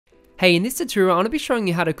Hey, in this tutorial, I'm going to be showing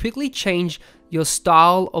you how to quickly change your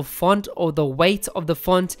style of font or the weight of the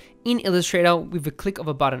font in Illustrator with a click of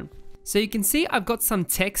a button. So you can see I've got some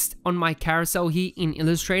text on my carousel here in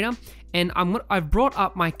Illustrator, and I've brought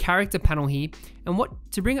up my character panel here. And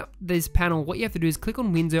to bring up this panel, what you have to do is click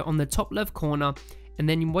on Window on the top left corner, and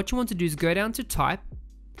then what you want to do is go down to Type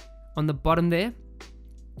on the bottom there,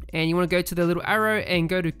 and you want to go to the little arrow and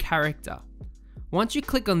go to Character. Once you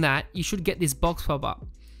click on that, you should get this box pop up.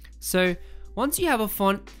 So once you have a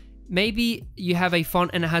font, maybe you have a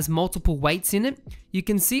font and it has multiple weights in it, you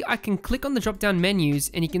can see I can click on the drop down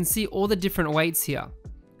menus and you can see all the different weights here.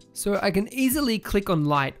 So I can easily click on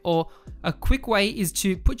light, or a quick way is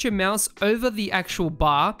to put your mouse over the actual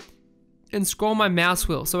bar and scroll my mouse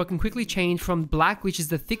wheel so I can quickly change from black, which is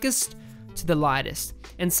the thickest, to the lightest.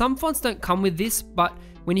 And some fonts don't come with this, but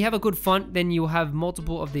when you have a good font, then you'll have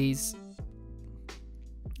multiple of these.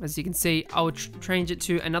 As you can see, I will change it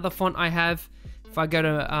to another font I have. If I go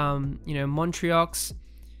to, Montreux,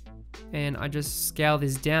 and I just scale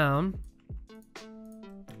this down,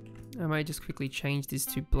 I might just quickly change this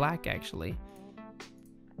to black actually.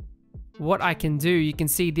 What I can do, you can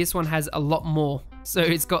see this one has a lot more. So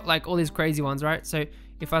it's got like all these crazy ones, right? So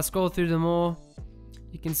if I scroll through them all,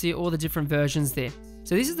 you can see all the different versions there.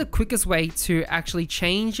 So this is the quickest way to actually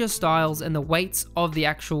change your styles and the weights of the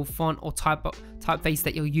actual font or typeface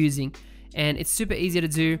that you're using. And it's super easy to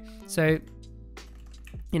do. So,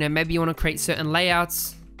 maybe you want to create certain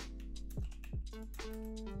layouts.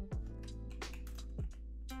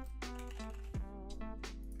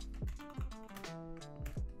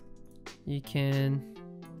 You can,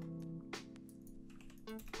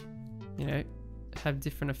 have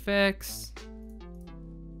different effects.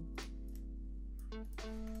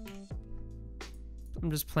 I'm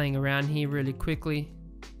just playing around here really quickly.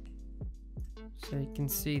 So you can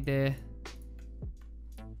see there,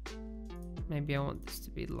 maybe I want this to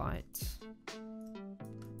be light.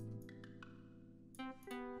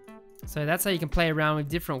 So that's how you can play around with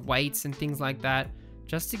different weights and things like that,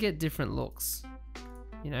 just to get different looks,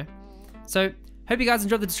 So hope you guys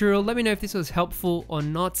enjoyed the tutorial. Let me know if this was helpful or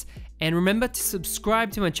not. And remember to subscribe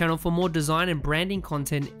to my channel for more design and branding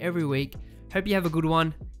content every week. Hope you have a good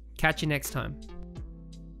one. Catch you next time.